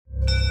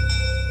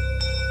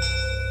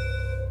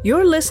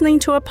You're listening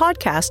to a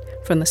podcast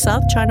from the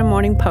South China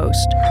Morning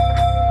Post.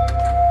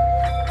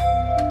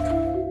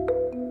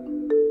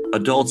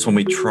 Adults, when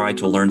we try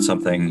to learn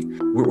something,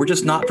 we're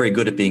just not very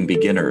good at being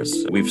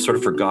beginners. We've sort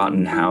of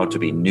forgotten how to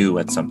be new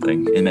at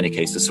something in many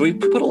cases. So we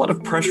put a lot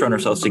of pressure on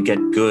ourselves to get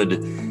good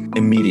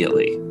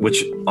immediately,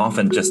 which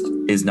often just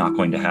is not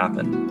going to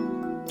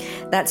happen.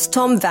 That's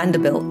Tom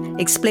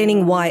Vanderbilt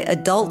explaining why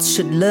adults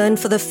should learn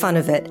for the fun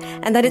of it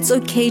and that it's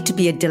okay to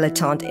be a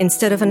dilettante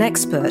instead of an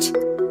expert.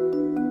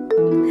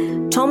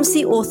 Tom's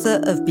the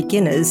author of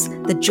Beginners,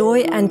 The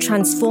Joy and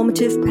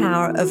Transformative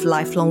Power of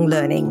Lifelong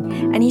Learning,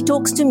 and he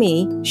talks to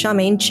me,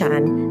 Charmaine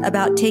Chan,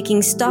 about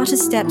taking starter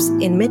steps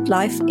in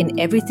midlife in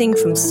everything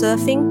from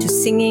surfing to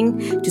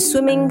singing to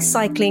swimming,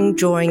 cycling,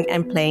 drawing,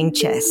 and playing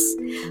chess.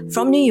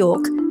 From New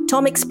York,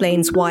 Tom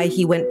explains why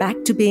he went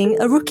back to being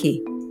a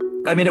rookie.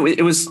 I mean,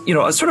 it was,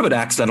 a sort of an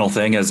accidental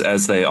thing,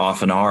 as they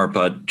often are,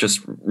 but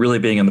just really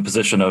being in the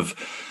position of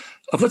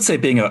let's say,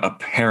 being a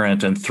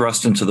parent and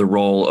thrust into the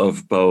role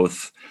of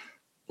both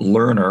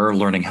learner,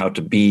 learning how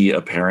to be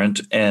a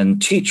parent,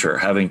 and teacher,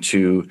 having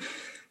to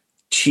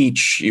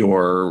teach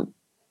your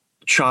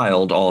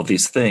child all of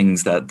these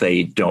things that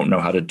they don't know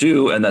how to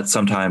do and that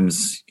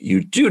sometimes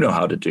you do know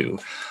how to do.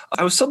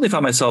 I was suddenly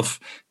found myself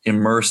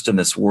immersed in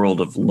this world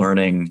of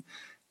learning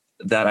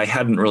that I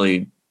hadn't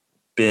really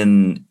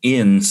been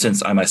in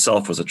since I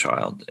myself was a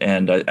child.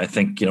 And I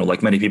think,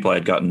 like many people, I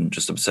had gotten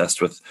just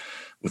obsessed with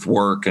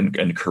work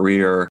and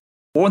career.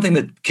 One thing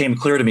that came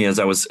clear to me as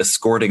I was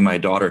escorting my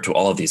daughter to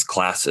all of these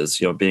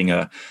classes, being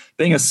a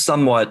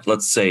somewhat,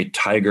 let's say,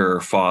 tiger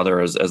father,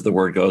 as the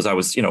word goes, I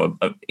was,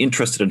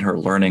 interested in her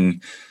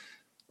learning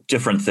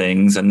different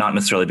things and not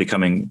necessarily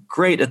becoming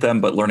great at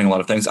them, but learning a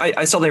lot of things.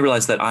 I suddenly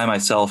realized that I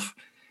myself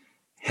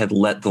had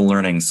let the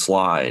learning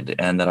slide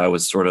and that I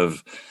was sort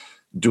of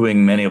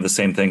doing many of the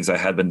same things I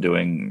had been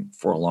doing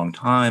for a long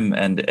time.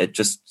 And it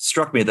just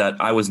struck me that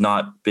I was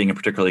not being a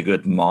particularly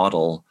good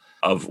model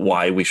of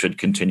why we should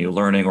continue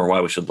learning or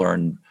why we should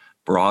learn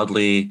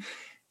broadly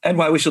and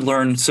why we should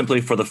learn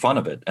simply for the fun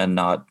of it and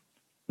not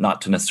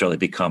to necessarily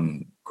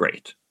become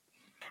great.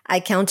 I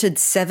counted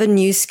 7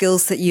 new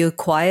skills that you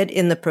acquired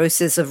in the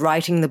process of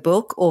writing the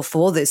book or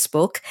for this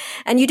book,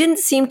 and you didn't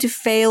seem to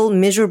fail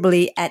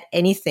miserably at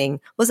anything.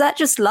 Was that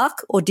just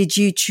luck or did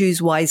you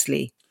choose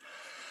wisely?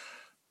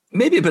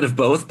 Maybe a bit of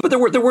both, but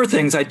there were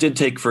things. I did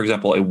take, for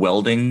example, a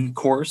welding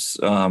course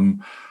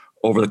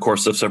over the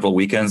course of several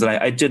weekends, and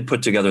I did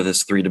put together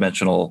this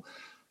 3-dimensional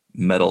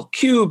metal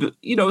cube,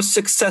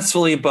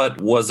 successfully.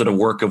 But was it a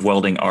work of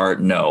welding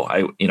art? No,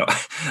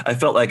 I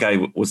felt like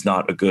I was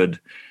not a good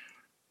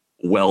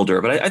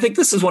welder. But I think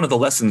this is one of the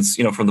lessons,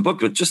 from the book.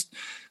 But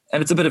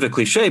and it's a bit of a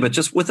cliche, but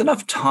just with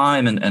enough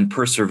time and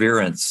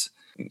perseverance,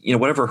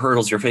 whatever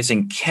hurdles you're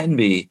facing can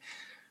be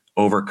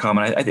overcome.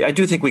 And I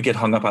do think we get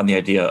hung up on the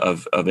idea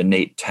of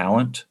innate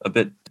talent a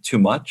bit too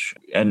much.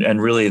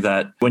 And really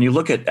that when you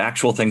look at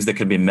actual things that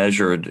can be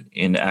measured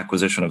in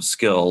acquisition of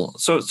skill.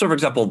 So for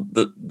example,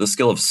 the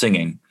skill of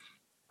singing,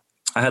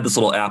 I had this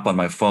little app on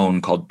my phone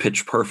called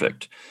Pitch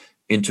Perfect,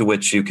 into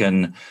which you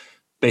can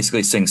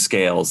basically sing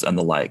scales and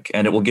the like,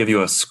 and it will give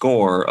you a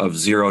score of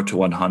 0 to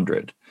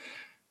 100.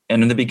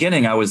 And in the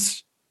beginning, I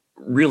was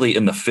really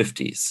in the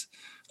 50s.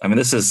 I mean,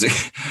 this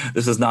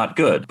is not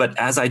good. But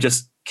as I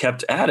just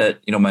kept at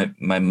it,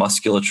 my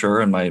musculature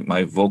and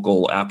my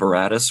vocal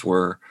apparatus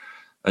were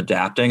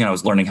adapting, and I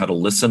was learning how to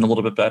listen a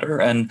little bit better.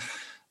 And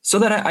so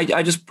then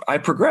I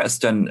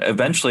progressed, and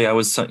eventually I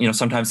was,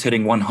 sometimes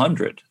hitting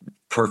 100,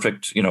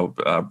 perfect,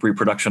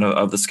 reproduction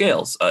of the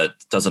scales. It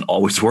doesn't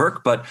always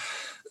work, but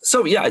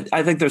so yeah,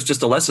 I think there's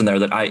just a lesson there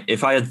that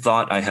if I had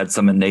thought I had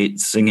some innate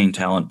singing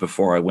talent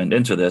before I went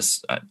into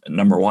this,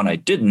 number one, I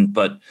didn't,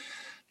 but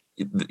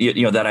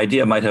that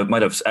idea might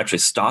have actually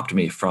stopped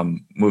me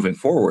from moving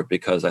forward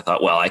because I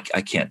thought, well, I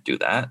can't do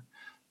that.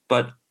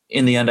 But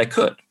in the end, I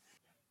could.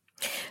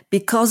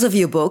 Because of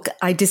your book,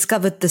 I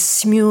discovered the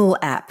Smule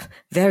app,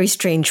 very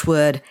strange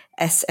word,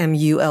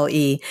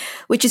 SMULE,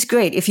 which is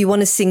great if you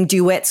want to sing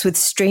duets with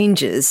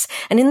strangers.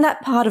 And in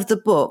that part of the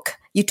book,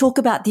 you talk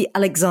about the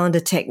Alexander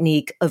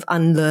technique of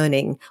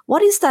unlearning.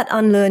 What is that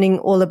unlearning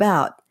all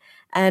about?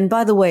 And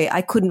by the way,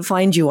 I couldn't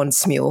find you on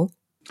Smule.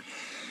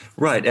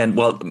 Right. And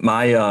well,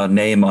 my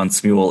name on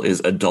Smule is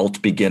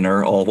Adult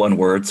Beginner, all one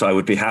word. So I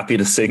would be happy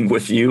to sing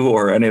with you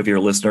or any of your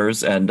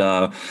listeners. And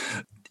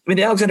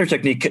the Alexander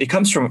technique, it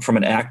comes from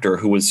an actor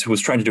who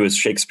was trying to do his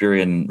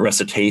Shakespearean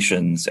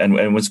recitations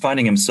and was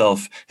finding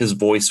his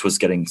voice was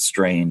getting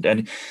strained.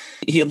 And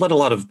he had let a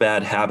lot of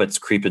bad habits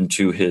creep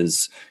into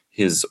his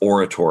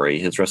oratory,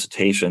 his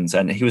recitations,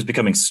 and he was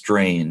becoming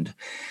strained.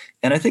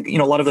 And I think,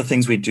 a lot of the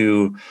things we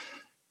do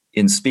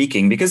in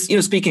speaking, because,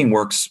 speaking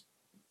works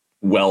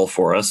well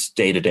for us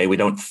day to day. We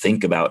don't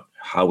think about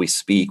how we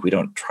speak. We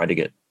don't try to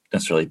get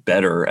necessarily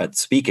better at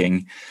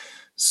speaking.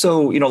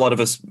 So, a lot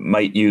of us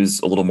might use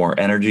a little more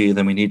energy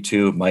than we need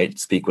to, might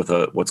speak with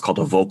what's called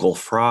a vocal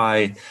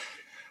fry,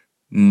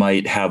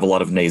 might have a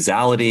lot of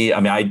nasality.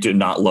 I mean, I do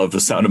not love the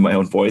sound of my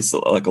own voice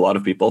like a lot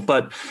of people,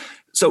 but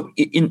So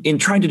in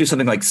trying to do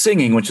something like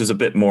singing, which is a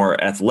bit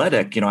more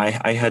athletic,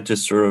 I had to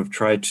sort of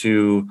try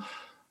to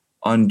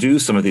undo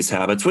some of these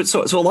habits.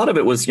 So a lot of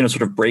it was,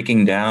 sort of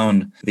breaking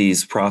down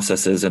these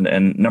processes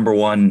and number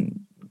one,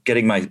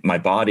 getting my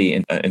body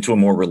into a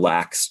more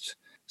relaxed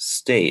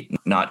state,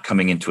 not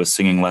coming into a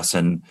singing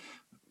lesson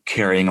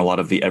carrying a lot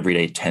of the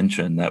everyday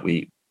tension that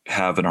we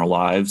have in our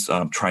lives,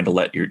 trying to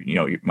let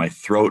my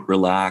throat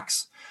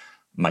relax,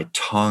 my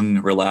tongue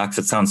relax.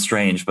 It sounds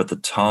strange, but the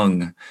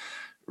tongue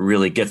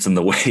really gets in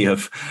the way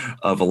of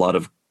a lot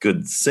of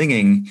good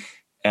singing,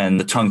 and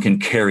the tongue can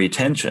carry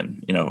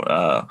tension,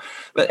 and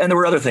there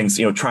were other things,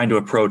 trying to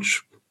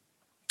approach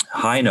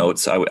high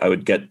notes. I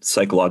would get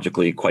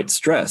psychologically quite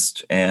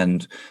stressed,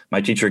 and my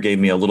teacher gave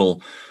me a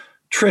little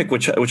trick,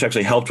 which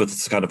actually helped with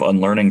this kind of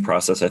unlearning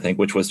process, I think,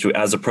 which was to,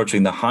 as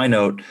approaching the high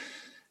note,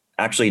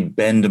 actually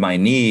bend my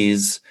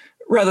knees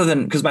rather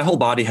than, because my whole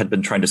body had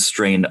been trying to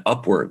strain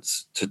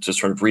upwards to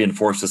sort of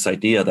reinforce this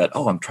idea that,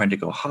 I'm trying to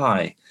go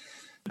high.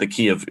 The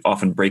key of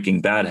often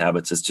breaking bad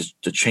habits is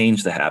to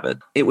change the habit.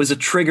 It was a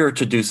trigger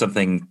to do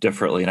something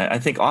differently. And I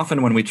think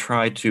often when we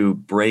try to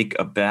break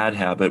a bad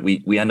habit,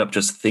 we end up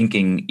just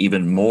thinking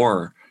even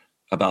more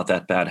about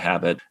that bad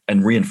habit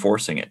and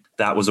reinforcing it.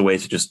 That was a way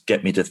to just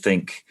get me to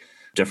think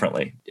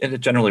differently. And it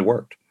generally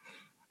worked.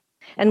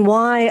 And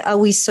why are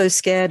we so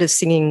scared of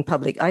singing in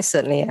public? I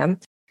certainly am.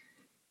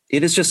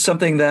 It is just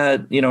something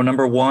that,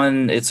 number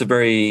one, it's a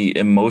very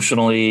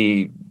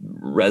emotionally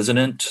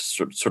resonant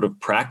sort of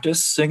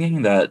practice,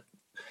 singing, that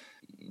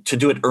to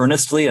do it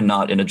earnestly and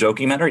not in a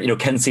joking manner,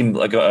 can seem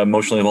like an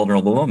emotionally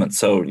vulnerable moment.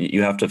 So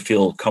you have to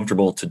feel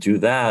comfortable to do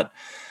that.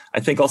 I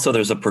think also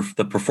there's the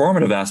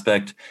performative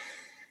aspect,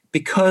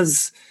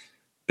 because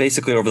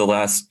basically over the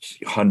last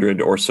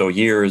 100 or so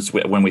years,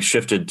 when we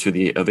shifted to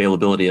the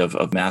availability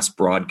of mass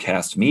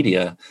broadcast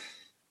media,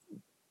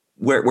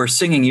 where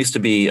singing used to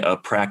be a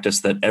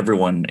practice that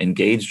everyone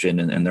engaged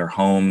in their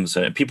homes,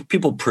 and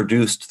people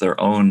produced their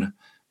own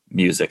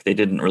music. They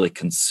didn't really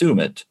consume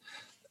it.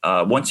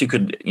 Once you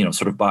could,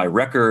 sort of buy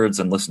records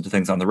and listen to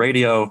things on the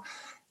radio,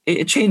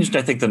 it changed,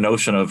 I think, the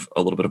notion of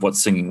a little bit of what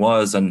singing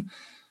was. And,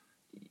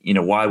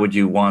 why would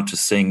you want to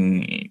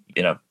sing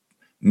in a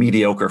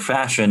mediocre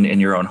fashion in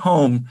your own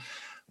home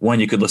when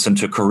you could listen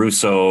to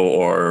Caruso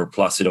or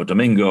Placido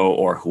Domingo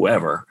or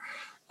whoever?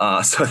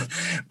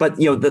 But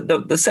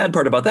the sad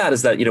part about that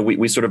is that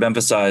we sort of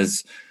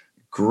emphasize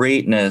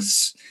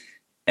greatness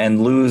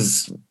and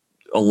lose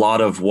a lot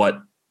of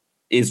what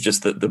is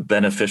just the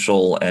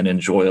beneficial and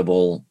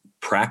enjoyable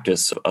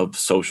practice of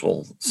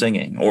social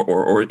singing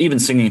or even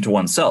singing to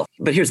oneself.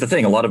 But here's the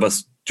thing: a lot of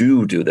us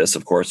do this.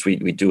 Of course, we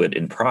do it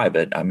in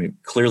private. I mean,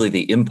 clearly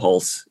the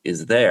impulse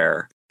is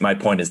there. My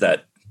point is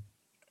that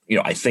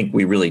I think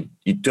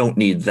you don't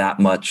need that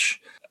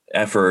much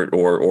effort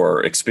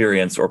or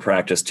experience or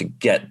practice to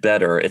get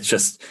better. It's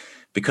just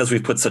because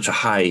we've put such a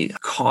high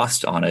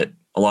cost on it,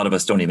 a lot of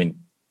us don't even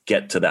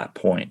get to that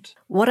point.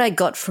 What I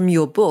got from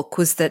your book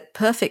was that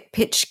perfect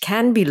pitch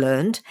can be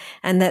learned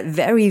and that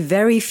very,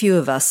 very few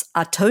of us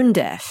are tone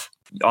deaf.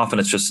 Often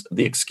it's just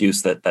the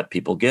excuse that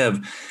people give.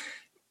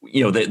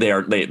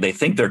 They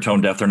think they're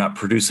tone deaf. They're not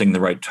producing the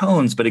right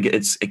tones, but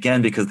it's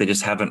again because they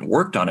just haven't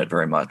worked on it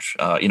very much.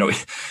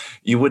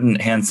 You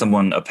wouldn't hand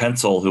someone a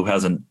pencil who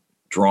hasn't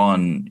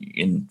drawn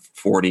in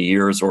 40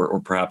 years or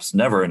perhaps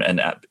never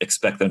and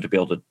expect them to be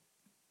able to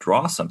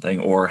draw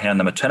something, or hand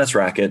them a tennis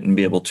racket and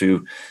be able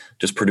to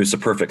just produce a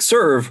perfect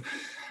serve.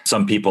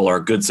 Some people are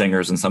good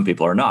singers and some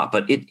people are not,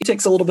 but it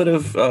takes a little bit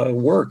of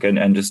work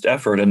and just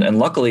effort. And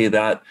luckily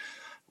that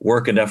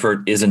work and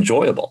effort is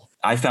enjoyable.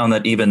 I found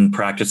that even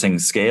practicing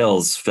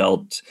scales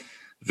felt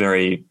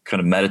very kind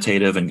of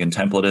meditative and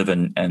contemplative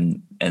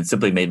and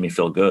simply made me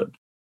feel good.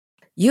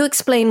 You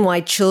explain why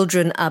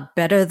children are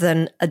better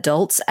than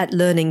adults at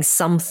learning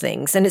some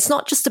things. And it's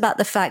not just about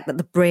the fact that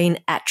the brain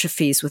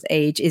atrophies with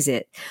age, is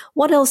it?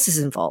 What else is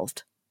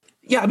involved?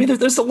 Yeah, I mean,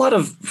 there's a lot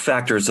of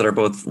factors that are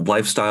both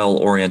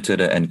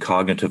lifestyle-oriented and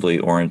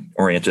cognitively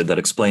oriented that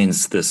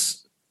explains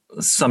this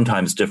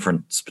sometimes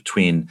difference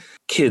between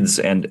kids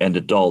and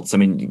adults. I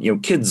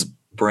mean, kids'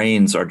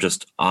 brains are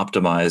just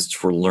optimized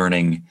for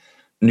learning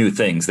new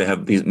things. They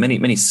have these many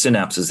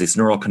synapses, these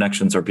neural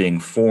connections are being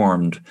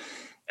formed,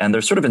 and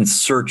they're sort of in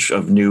search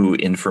of new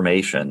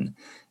information,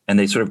 and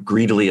they sort of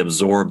greedily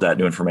absorb that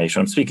new information.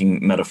 I'm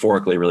speaking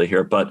metaphorically really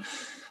here, but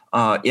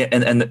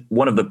and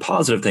one of the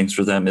positive things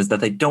for them is that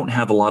they don't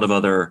have a lot of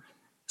other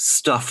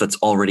stuff that's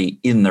already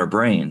in their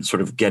brain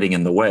sort of getting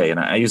in the way. And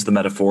I use the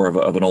metaphor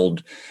of an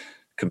old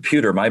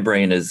computer. My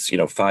brain is,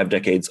 5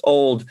 decades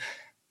old.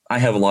 I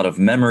have a lot of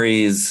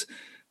memories,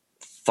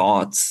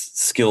 thoughts,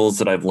 skills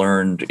that I've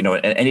learned,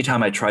 and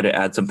anytime I try to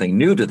add something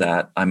new to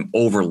that, I'm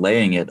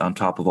overlaying it on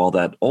top of all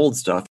that old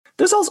stuff.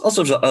 There's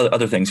also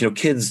other things,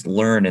 kids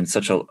learn in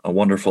such a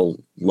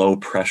wonderful low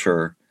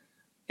pressure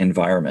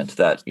environment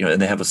that,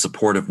 and they have a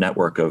supportive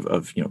network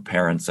of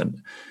parents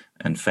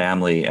and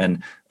family.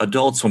 And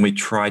adults, when we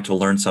try to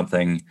learn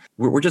something,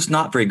 we're just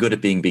not very good at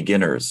being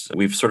beginners.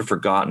 We've sort of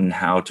forgotten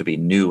how to be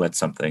new at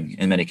something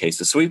in many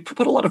cases. So we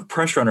put a lot of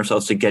pressure on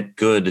ourselves to get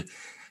good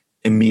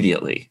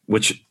immediately,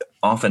 which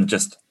often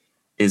just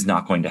is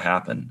not going to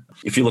happen.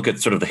 If you look at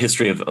sort of the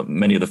history of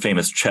many of the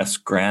famous chess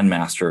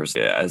grandmasters,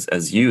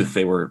 as youth,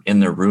 they were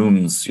in their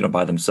rooms,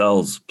 by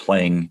themselves,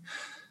 playing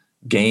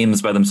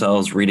games by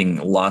themselves, reading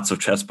lots of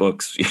chess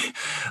books.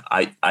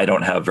 I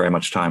don't have very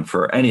much time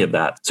for any of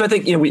that. So I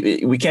think,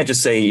 we can't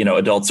just say,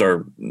 adults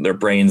their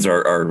brains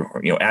are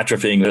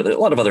atrophying. There are a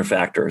lot of other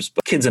factors,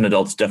 but kids and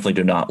adults definitely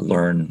do not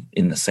learn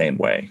in the same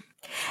way.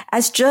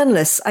 As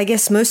journalists, I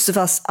guess most of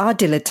us are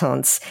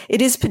dilettantes. It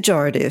is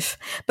pejorative.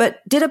 But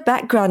did a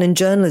background in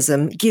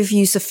journalism give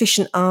you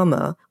sufficient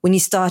armor when you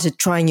started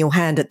trying your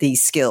hand at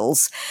these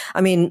skills? I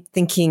mean,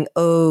 thinking,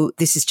 oh,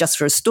 this is just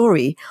for a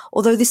story,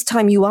 although this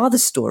time you are the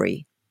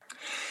story.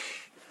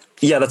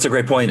 Yeah, that's a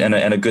great point and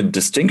a good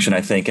distinction, I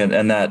think.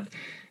 And that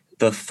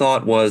the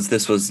thought was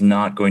this was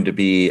not going to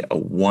be a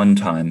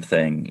one-time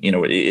thing.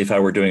 If I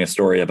were doing a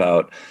story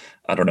about,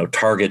 I don't know,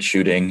 target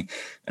shooting,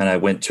 and I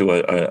went to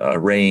a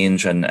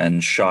range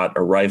and shot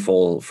a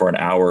rifle for an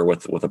hour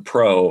with a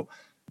pro,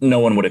 no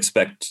one would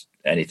expect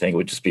anything. It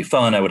would just be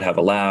fun. I would have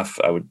a laugh.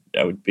 I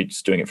would be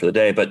just doing it for the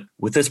day. But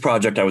with this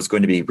project, I was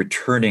going to be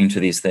returning to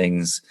these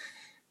things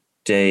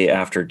day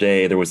after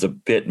day. There was a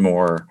bit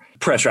more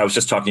pressure. I was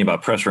just talking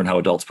about pressure and how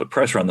adults put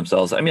pressure on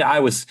themselves. I mean,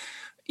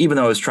 even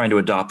though I was trying to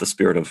adopt the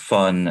spirit of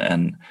fun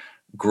and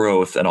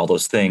growth and all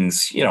those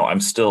things, I'm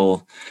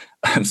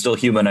still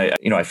human.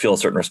 I feel a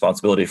certain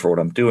responsibility for what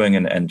I'm doing,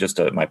 and just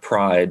my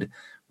pride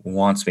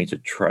wants me to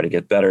try to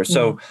get better.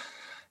 So,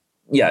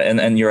 yeah,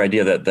 and your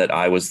idea that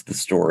I was the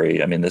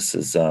story. I mean, this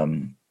is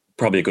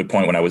probably a good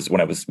point. When I was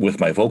with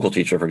my vocal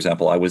teacher, for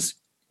example, I was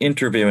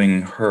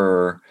interviewing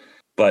her,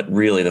 but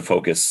really the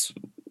focus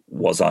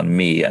was on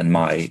me and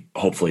my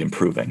hopefully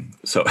improving.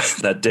 So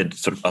that did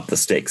sort of up the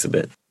stakes a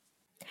bit.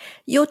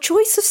 Your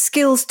choice of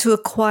skills to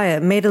acquire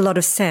made a lot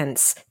of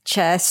sense.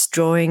 Chess,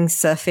 drawing,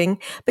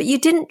 surfing, but you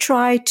didn't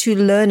try to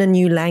learn a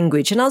new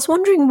language. And I was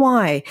wondering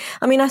why.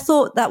 I mean, I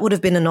thought that would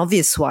have been an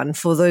obvious one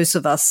for those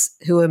of us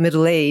who are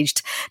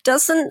middle-aged.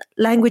 Doesn't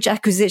language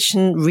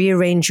acquisition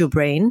rearrange your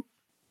brain?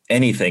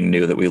 Anything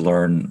new that we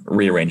learn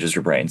rearranges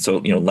your brain. So,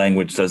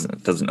 language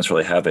doesn't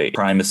necessarily have a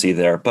primacy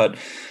there, but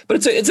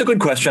it's a good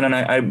question. And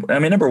I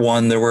mean, number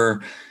one, there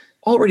were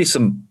already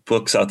some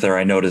books out there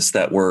I noticed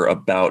that were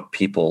about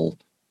people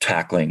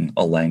tackling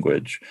a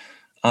language.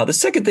 The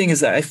second thing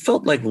is that I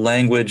felt like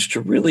language,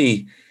 to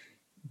really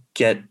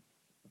get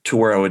to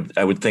where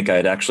I would think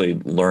I'd actually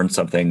learned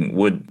something,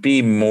 would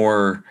be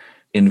more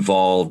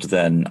involved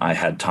than I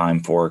had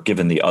time for,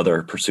 given the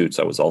other pursuits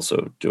I was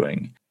also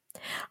doing.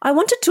 I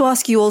wanted to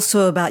ask you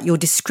also about your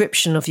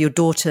description of your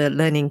daughter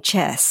learning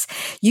chess.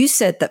 You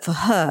said that for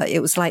her,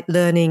 it was like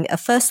learning a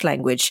first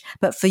language,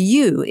 but for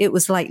you, it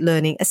was like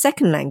learning a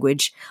second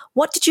language.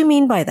 What did you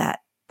mean by that?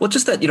 Well,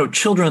 just that,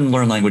 children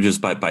learn languages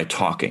by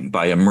talking,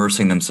 by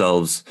immersing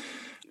themselves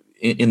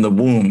in the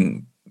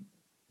womb.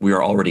 We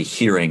are already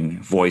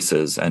hearing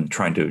voices and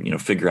trying to,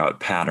 figure out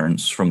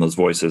patterns from those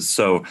voices.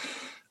 So,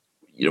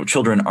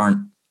 children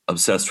aren't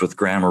obsessed with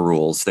grammar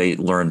rules. They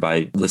learn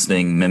by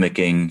listening,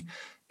 mimicking,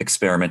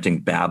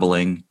 experimenting,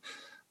 babbling.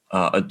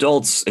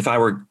 Adults, if I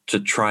were to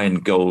try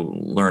and go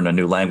learn a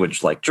new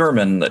language like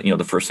German,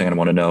 the first thing I'd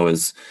want to know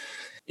is,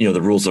 the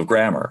rules of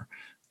grammar.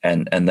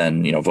 And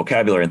then,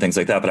 vocabulary and things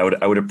like that.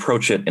 But I would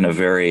approach it in a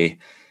very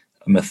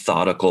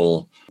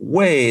methodical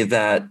way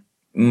that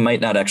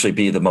might not actually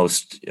be the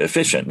most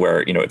efficient,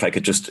 where, if I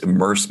could just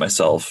immerse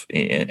myself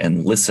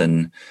and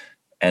listen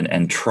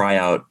and try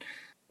out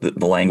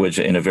the language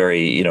in a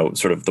very,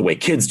 sort of the way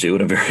kids do,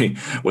 in a very,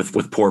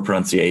 with poor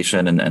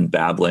pronunciation and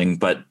babbling.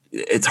 But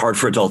it's hard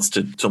for adults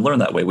to learn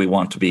that way. We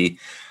want to be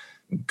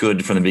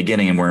good from the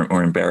beginning, and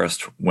we're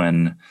embarrassed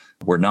when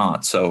we're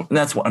not. So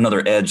that's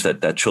another edge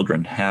that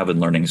children have in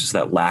learning, is just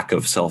that lack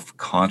of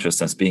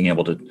self-consciousness, being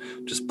able to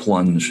just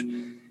plunge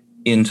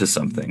into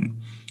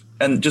something.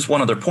 And just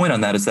one other point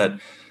on that is that,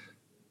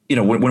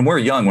 when we're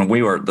young, when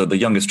we were the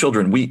youngest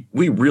children, we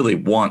really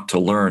want to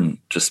learn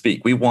to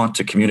speak. We want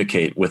to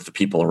communicate with the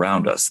people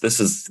around us. This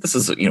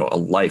is a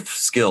life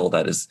skill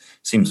that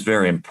seems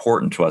very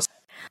important to us.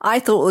 I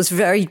thought it was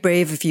very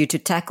brave of you to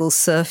tackle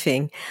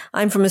surfing.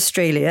 I'm from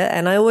Australia,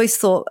 and I always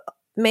thought,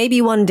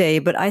 maybe one day,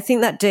 but I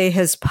think that day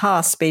has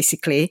passed,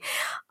 basically.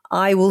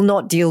 I will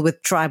not deal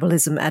with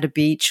tribalism at a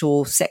beach,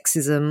 or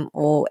sexism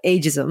or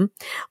ageism.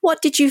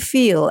 What did you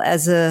feel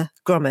as a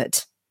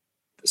grommet?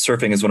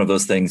 Surfing is one of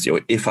those things,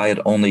 if I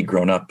had only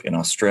grown up in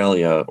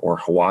Australia or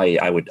Hawaii,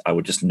 I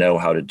would just know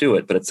how to do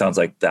it. But it sounds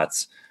like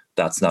that's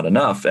not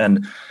enough.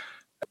 And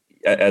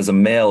as a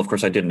male, of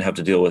course, I didn't have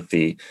to deal with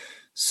the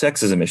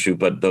sexism issue,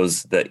 but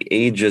the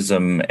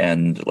ageism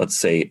and, let's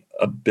say,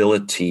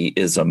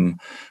 abilityism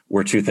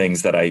were two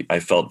things that I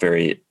felt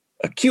very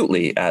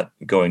acutely at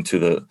going to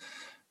the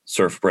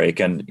surf break.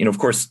 And, of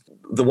course,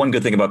 the one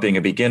good thing about being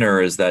a beginner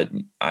is that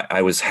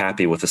I was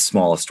happy with the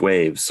smallest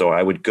waves. So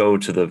I would go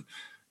to the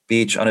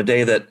beach on a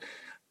day that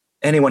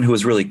anyone who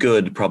was really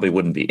good probably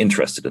wouldn't be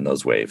interested in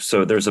those waves.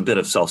 So there's a bit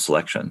of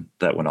self-selection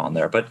that went on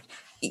there. But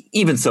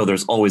even so,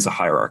 there's always a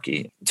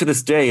hierarchy. To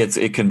this day,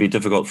 it can be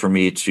difficult for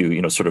me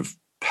to, sort of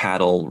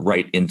paddle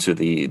right into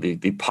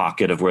the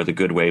pocket of where the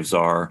good waves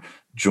are,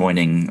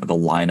 joining the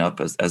lineup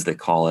as they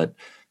call it,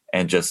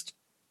 and just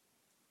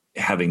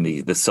having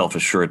the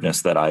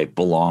self-assuredness that I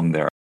belong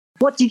there.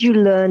 What did you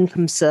learn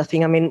from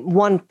surfing? I mean,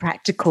 one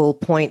practical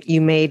point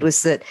you made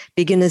was that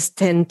beginners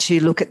tend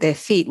to look at their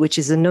feet, which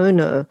is a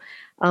no-no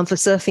for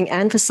surfing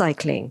and for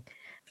cycling.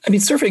 I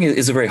mean, surfing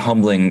is a very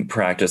humbling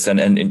practice,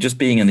 and just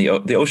being in the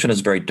ocean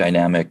is a very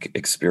dynamic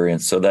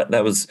experience. So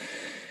that was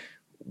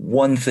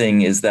one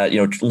thing, is that,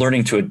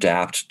 learning to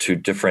adapt to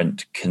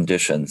different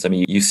conditions. I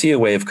mean, you see a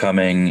wave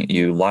coming,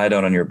 you lie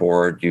down on your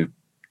board, you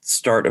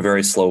start a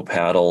very slow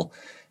paddle,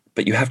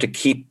 but you have to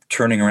keep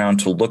turning around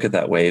to look at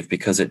that wave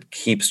because it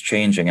keeps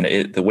changing,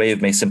 and the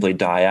wave may simply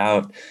die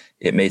out.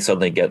 It may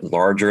suddenly get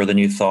larger than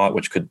you thought,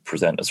 which could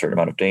present a certain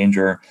amount of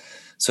danger.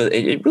 So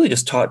it really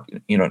just taught,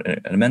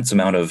 an immense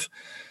amount of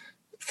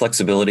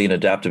flexibility and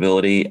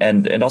adaptability,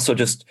 and also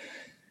just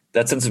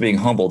that sense of being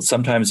humbled.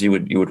 Sometimes you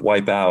would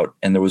wipe out,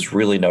 and there was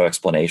really no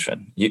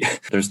explanation.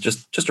 There's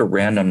just a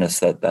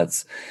randomness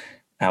that's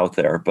out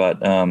there.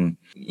 But when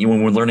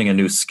we're learning a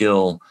new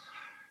skill,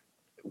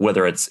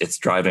 whether it's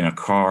driving a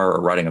car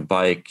or riding a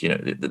bike,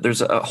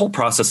 there's a whole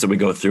process that we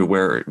go through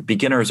where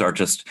beginners are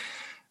just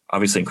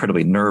obviously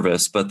incredibly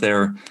nervous, but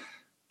they're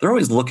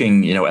always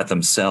looking, at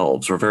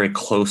themselves or very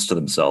close to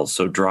themselves.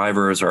 So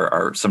drivers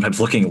are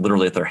sometimes looking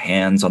literally at their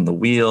hands on the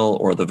wheel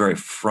or the very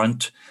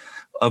front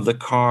of the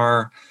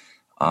car,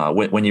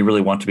 when you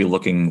really want to be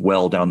looking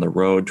well down the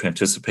road to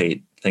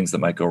anticipate things that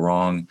might go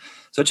wrong.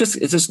 So it's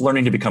just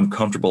learning to become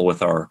comfortable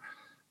with our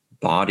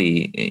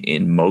body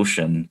in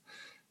motion.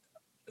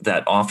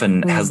 That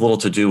often has little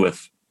to do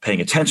with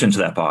paying attention to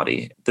that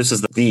body. This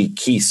is the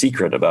key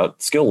secret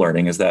about skill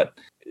learning,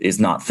 is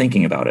not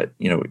thinking about it.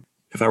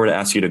 If I were to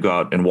ask you to go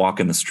out and walk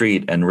in the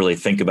street and really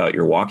think about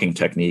your walking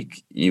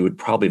technique, you would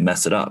probably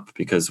mess it up,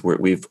 because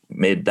we've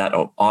made that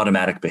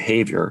automatic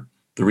behavior.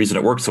 The reason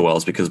it works so well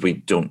is because we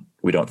don't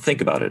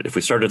think about it. If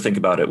we started to think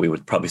about it, we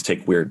would probably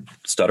take weird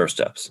stutter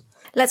steps.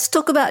 Let's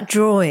talk about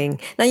drawing.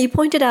 Now, you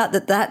pointed out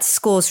that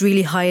scores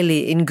really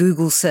highly in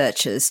Google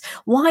searches.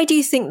 Why do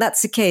you think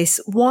that's the case?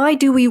 Why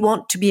do we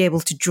want to be able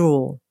to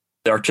draw?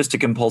 The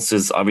artistic impulse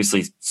is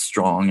obviously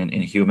strong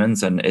in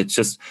humans. And it's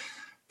just,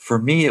 for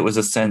me, it was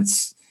a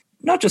sense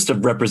not just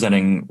of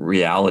representing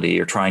reality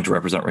or trying to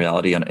represent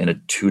reality in a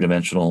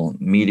two-dimensional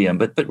medium,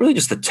 but really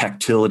just the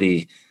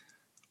tactility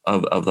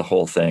of the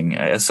whole thing.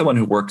 As someone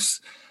who works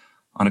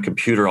on a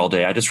computer all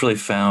day, I just really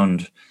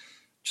found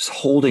just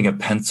holding a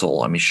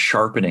pencil,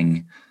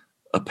 sharpening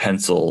a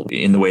pencil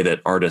in the way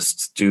that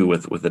artists do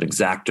with an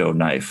X-Acto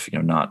knife,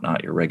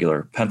 not your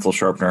regular pencil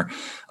sharpener.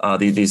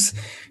 These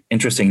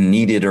interesting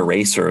kneaded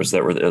erasers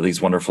that were these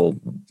wonderful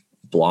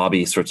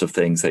blobby sorts of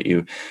things that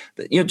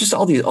just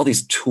all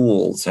these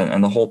tools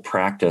and the whole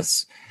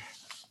practice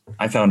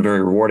I found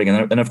very rewarding.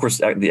 And of course,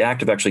 the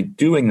act of actually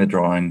doing the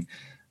drawing,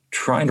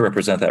 trying to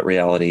represent that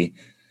reality,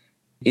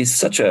 is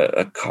such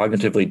a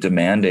cognitively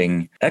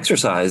demanding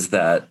exercise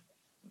that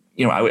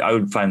I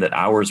would find that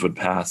hours would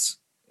pass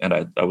and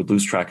I would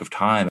lose track of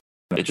time.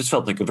 It just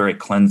felt like a very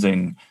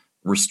cleansing,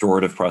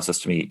 restorative process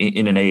to me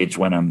in an age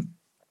when I'm,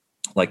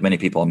 like many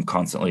people, I'm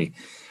constantly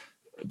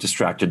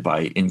distracted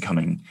by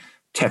incoming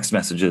text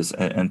messages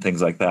and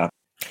things like that.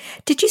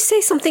 Did you say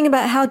something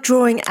about how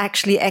drawing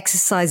actually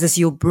exercises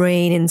your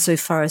brain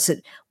insofar as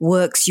it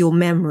works your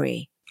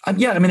memory?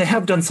 Yeah, I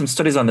have done some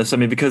studies on this.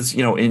 Because,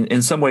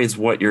 in some ways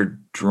what you're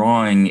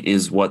drawing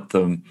is what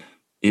the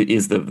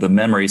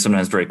memory,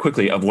 sometimes very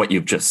quickly, of what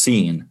you've just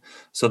seen.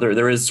 So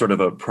there is sort of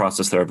a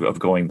process there of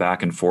going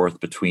back and forth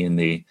between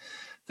the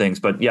things.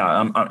 But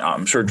yeah,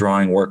 I'm sure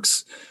drawing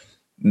works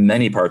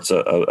many parts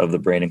of the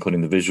brain,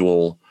 including the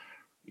visual,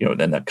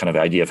 then that kind of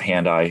idea of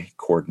hand-eye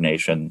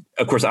coordination.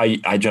 Of course,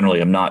 I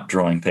generally am not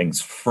drawing things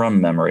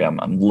from memory.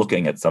 I'm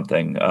looking at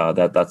something.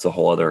 That's a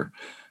whole other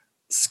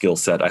skill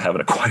set I haven't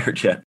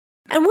acquired yet.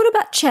 And what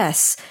about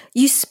chess?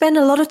 You spend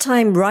a lot of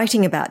time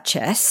writing about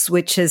chess,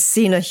 which has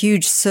seen a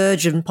huge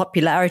surge in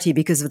popularity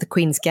because of the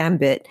Queen's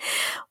Gambit.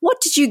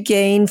 What did you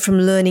gain from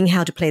learning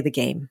how to play the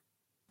game?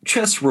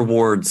 Chess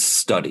rewards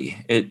study.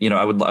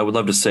 I would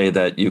love to say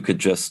that you could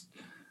just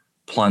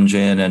plunge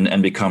in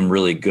and become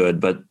really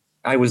good, but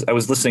I was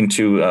listening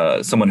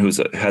to someone who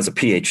has a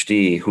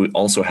PhD who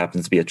also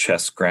happens to be a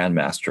chess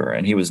grandmaster,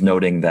 and he was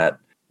noting that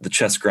the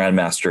chess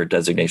grandmaster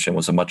designation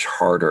was a much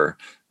harder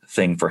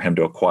thing for him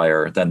to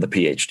acquire than the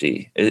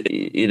PhD.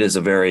 It is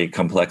a very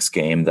complex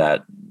game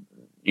that,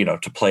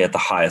 to play at the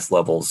highest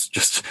levels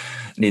just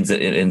needs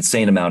an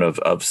insane amount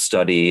of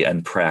study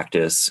and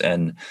practice.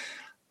 And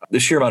the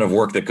sheer amount of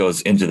work that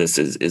goes into this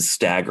is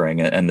staggering.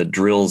 And the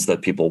drills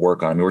that people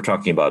work on, we're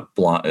talking about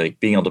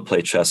being able to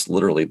play chess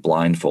literally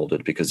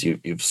blindfolded because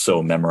you've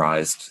so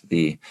memorized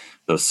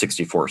those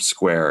 64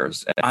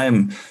 squares. I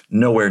am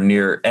nowhere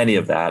near any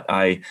of that.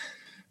 I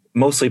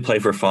mostly play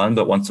for fun,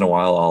 but once in a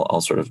while I'll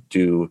sort of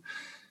do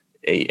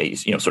a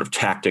sort of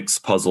tactics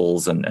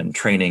puzzles and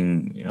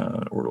training,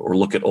 or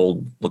look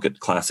at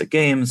classic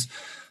games.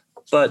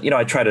 But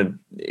I try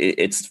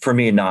it's for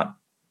me not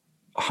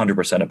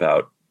 100%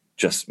 about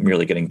just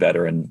merely getting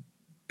better and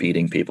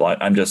beating people.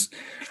 I'm just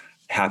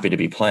happy to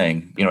be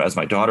playing. As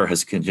my daughter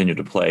has continued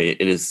to play,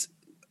 it is,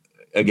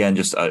 again,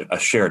 just a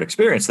shared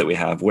experience that we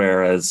have.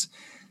 Whereas,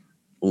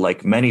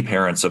 like many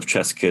parents of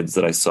chess kids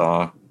that I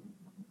saw,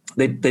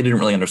 they didn't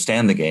really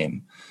understand the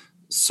game.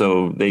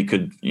 So they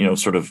could,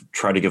 sort of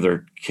try to give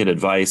their kid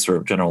advice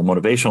or general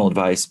motivational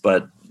advice,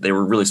 but they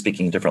were really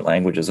speaking different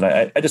languages. And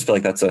I just feel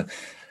like that's a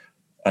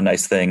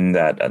nice thing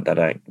that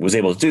I was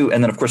able to do.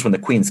 And then, of course, when the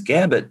Queen's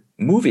Gambit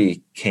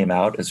movie came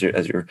out, as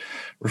you're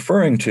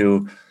referring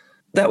to,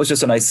 that was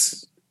just a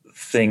nice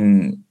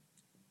thing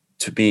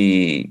to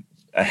be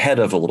ahead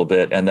of a little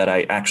bit, and that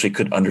I actually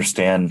could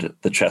understand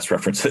the chess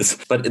references.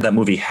 But that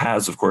movie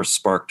has, of course,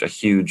 sparked a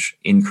huge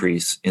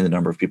increase in the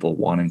number of people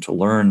wanting to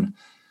learn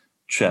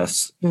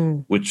chess,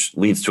 which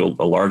leads to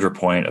a larger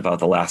point about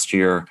the last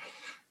year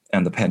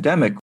and the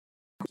pandemic.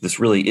 This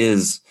really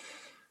is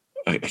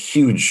a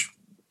huge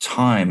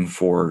time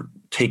for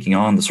taking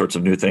on the sorts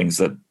of new things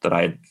that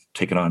I had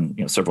taken on,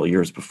 several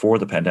years before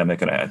the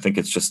pandemic. And I think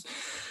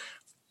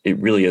it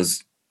really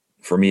is,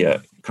 for me,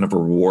 a kind of a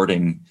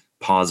rewarding,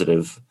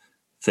 positive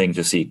thing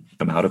to see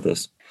come out of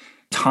this.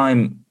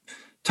 Time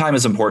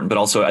is important, but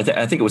also I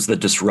think it was the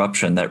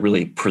disruption that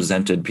really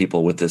presented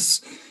people with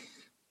this,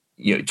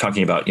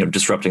 talking about,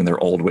 disrupting their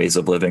old ways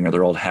of living or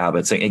their old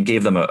habits. It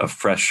gave them a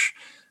fresh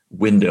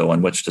window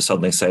on which to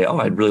suddenly say, oh,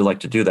 I'd really like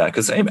to do that.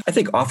 Because I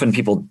think often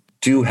people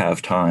do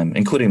have time,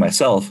 including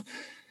myself,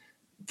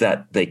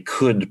 that they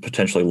could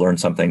potentially learn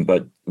something,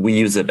 but we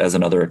use it as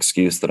another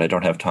excuse that I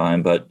don't have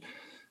time. But,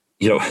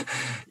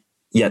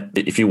 yet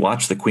if you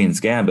watch The Queen's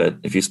Gambit,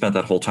 if you spent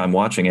that whole time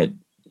watching it,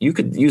 you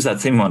could use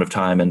that same amount of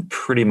time and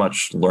pretty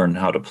much learn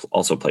how to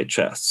also play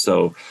chess.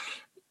 So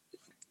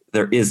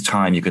there is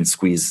time you can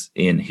squeeze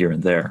in here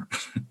and there.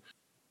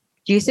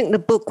 Do you think the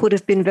book would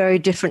have been very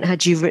different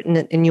had you written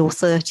it in your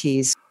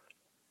 30s?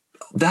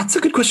 That's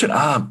a good question.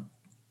 I'm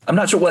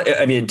not sure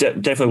it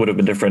definitely would have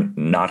been different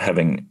not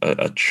having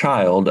a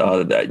child.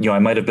 I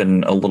might have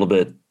been a little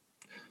bit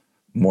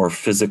more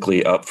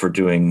physically up for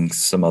doing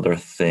some other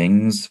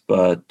things,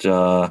 but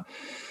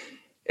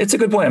it's a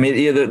good point.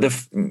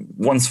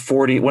 One's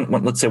 40,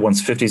 let's say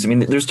one's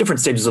 50s. There's different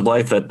stages of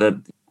life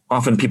that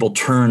often people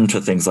turn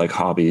to things like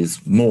hobbies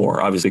more,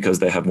 obviously, because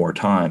they have more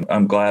time.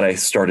 I'm glad I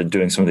started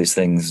doing some of these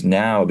things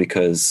now,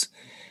 because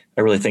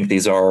I really think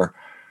these are,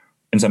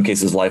 in some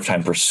cases,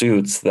 lifetime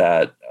pursuits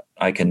that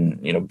I can,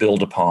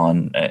 build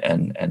upon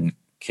and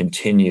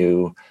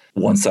continue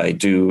once I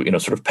do,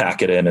 sort of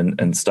pack it in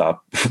and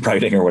stop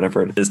writing or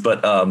whatever it is.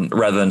 But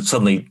rather than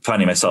suddenly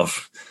finding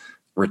myself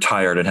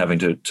retired and having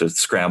to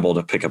scramble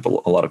to pick up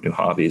a lot of new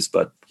hobbies.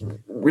 But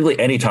really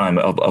any time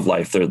of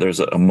life, there's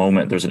a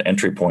moment, there's an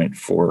entry point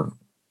for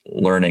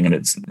learning, and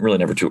it's really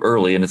never too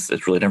early, and it's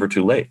really never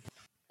too late.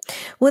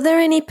 Were there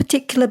any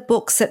particular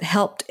books that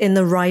helped in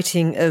the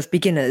writing of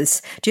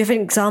beginners? Do you have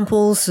any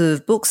examples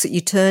of books that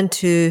you turned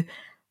to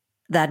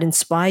that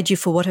inspired you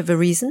for whatever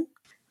reason?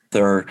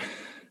 There are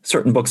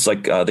certain books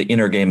like The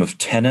Inner Game of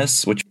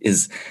Tennis, which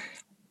is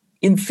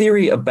in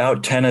theory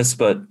about tennis,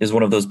 but is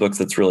one of those books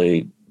that's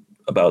really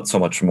about so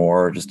much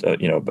more, just,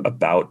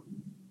 about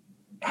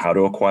how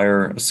to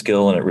acquire a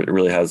skill. And it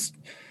really has,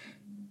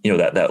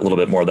 that little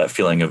bit more of that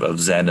feeling of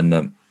Zen and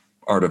the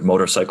art of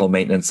motorcycle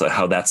maintenance,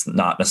 how that's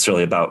not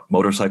necessarily about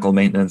motorcycle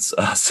maintenance.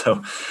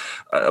 So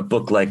a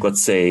book like,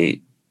 let's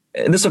say,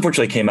 and this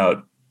unfortunately came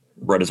out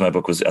right as my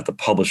book was at the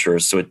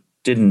publishers, so it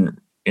didn't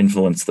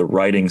influence the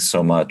writing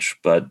so much,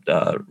 but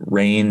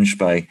Range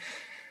by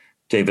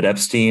David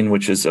Epstein,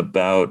 which is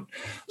about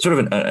sort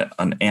of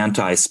an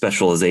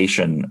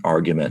anti-specialization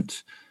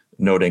argument,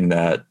 noting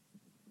that,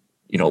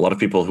 a lot of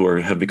people who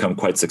have become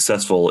quite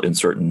successful in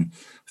certain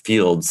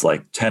fields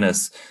like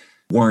tennis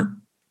weren't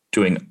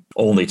doing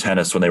only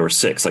tennis when they were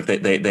 6. Like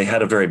they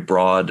had a very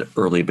broad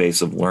early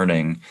base of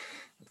learning.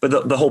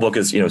 But the whole book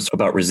is,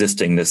 about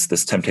resisting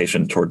this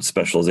temptation towards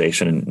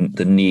specialization and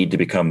the need to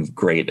become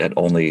great at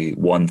only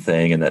one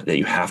thing, and that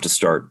you have to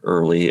start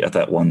early at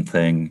that one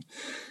thing.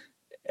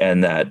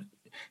 And that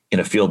in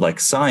a field like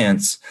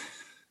science,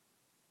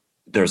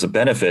 there's a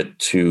benefit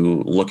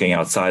to looking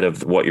outside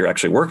of what you're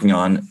actually working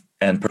on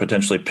and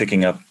potentially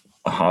picking up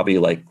a hobby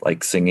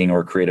like singing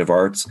or creative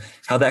arts,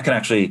 how that can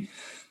actually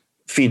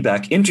feed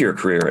back into your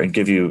career and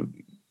give you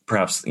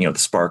perhaps, the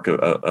spark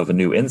of a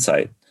new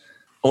insight.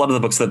 A lot of the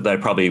books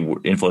that probably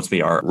influenced me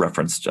are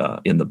referenced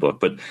in the book.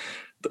 But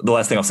the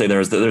last thing I'll say there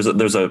is that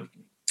there's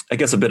I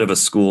guess, a bit of a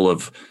school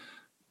of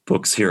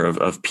books here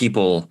of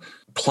people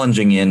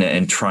plunging in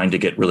and trying to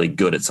get really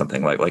good at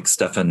something, like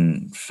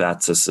Stefan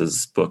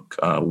Fatsis's book,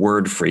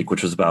 Word Freak,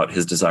 which was about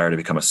his desire to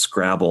become a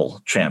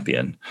Scrabble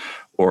champion.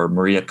 Or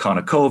Maria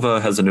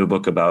Konnikova has a new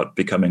book about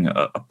becoming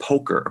a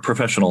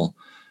professional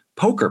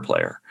poker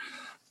player.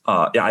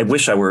 I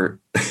wish I were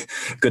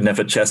good enough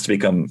at chess to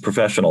become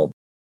professional.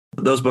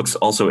 Those books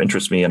also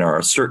interest me and are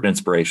a certain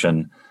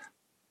inspiration,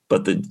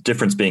 but the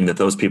difference being that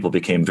those people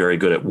became very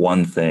good at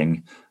one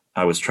thing.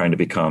 I was trying to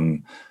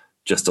become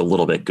just a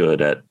little bit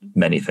good at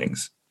many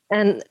things.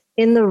 And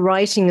in the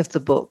writing of the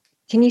book,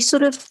 can you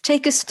sort of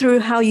take us through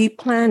how you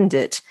planned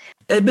it?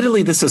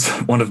 Admittedly, this is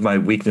one of my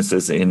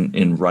weaknesses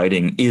in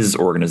writing is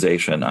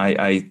organization.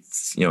 I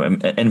am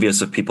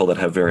envious of people that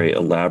have very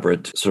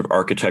elaborate sort of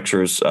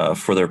architectures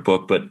for their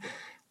book, but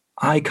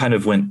I kind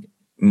of went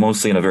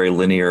mostly in a very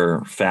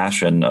linear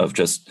fashion of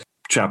just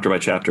chapter by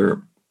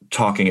chapter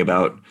talking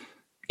about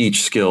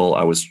each skill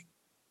I was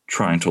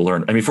trying to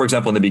learn. I mean, for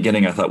example, in the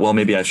beginning, I thought, well,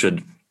 maybe I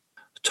should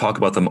talk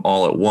about them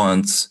all at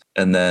once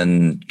and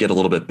then get a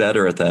little bit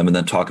better at them and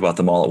then talk about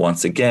them all at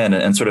once again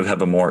and sort of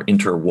have a more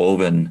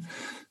interwoven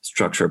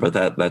structure. But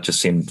that just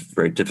seemed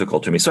very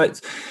difficult to me. So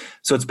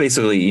it's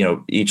basically,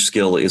 each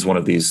skill is one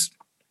of these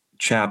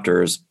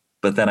chapters,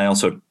 but then I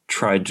also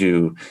tried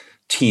to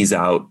tease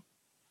out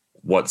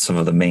what some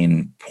of the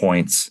main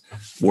points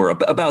were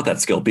about that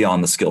skill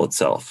beyond the skill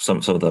itself, some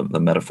of the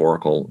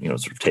metaphorical,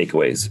 sort of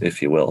takeaways,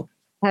 if you will.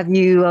 Have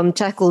you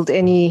tackled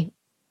any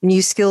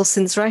new skills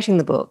since writing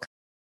the book?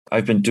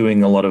 I've been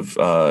doing a lot of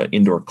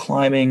indoor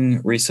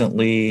climbing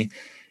recently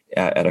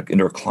at an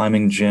indoor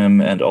climbing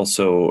gym. And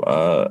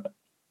also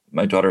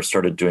my daughter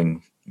started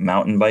doing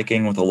mountain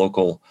biking with a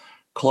local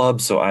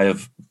club. So I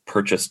have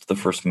purchased the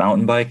first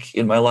mountain bike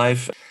in my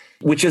life,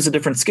 which is a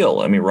different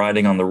skill. I mean,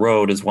 riding on the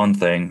road is one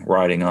thing.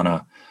 Riding on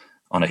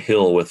a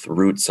hill with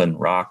roots and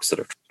rocks that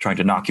are trying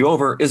to knock you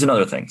over is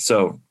another thing.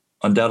 So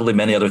undoubtedly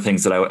many other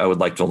things that I would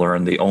like to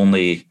learn. The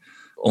only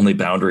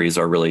boundaries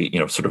are really,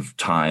 sort of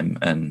time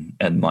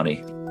and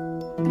money.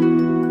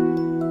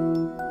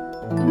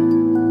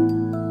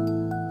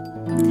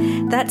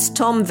 That's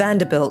Tom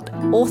Vanderbilt,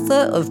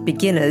 author of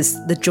Beginners,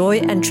 The Joy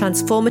and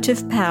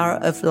Transformative Power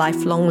of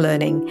Lifelong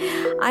Learning.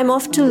 I'm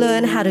off to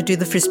learn how to do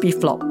the frisbee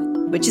flop,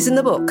 which is in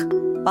the book.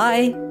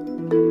 Bye.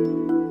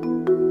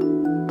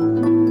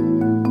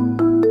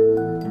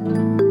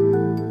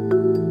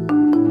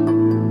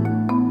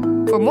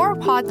 For more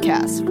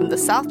podcasts from the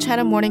South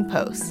China Morning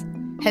Post,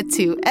 head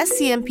to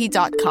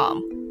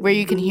scmp.com, where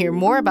you can hear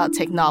more about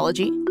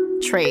technology,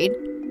 trade,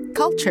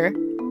 culture,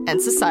 and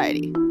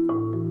society.